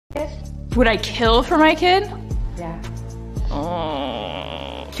Would I kill for my kid? Yeah.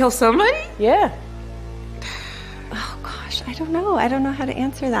 Kill somebody? Yeah. Oh gosh, I don't know. I don't know how to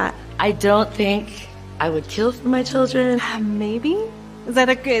answer that. I don't think I would kill for my children. Maybe? Is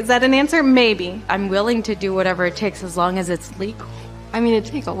that an answer? Maybe. I'm willing to do whatever it takes as long as it's legal. I mean,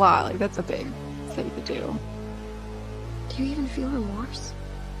 it'd take a lot. Like, that's a big thing to do. Do you even feel remorse?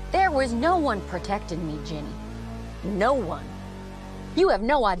 There was no one protecting me, Ginny. No one. You have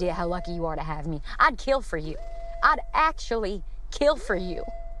no idea how lucky you are to have me. I'd kill for you. I'd actually kill for you.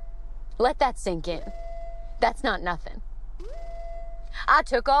 Let that sink in. That's not nothing. I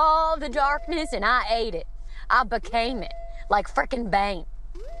took all the darkness and I ate it. I became it, like frickin' Bane.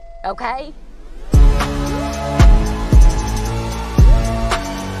 Okay?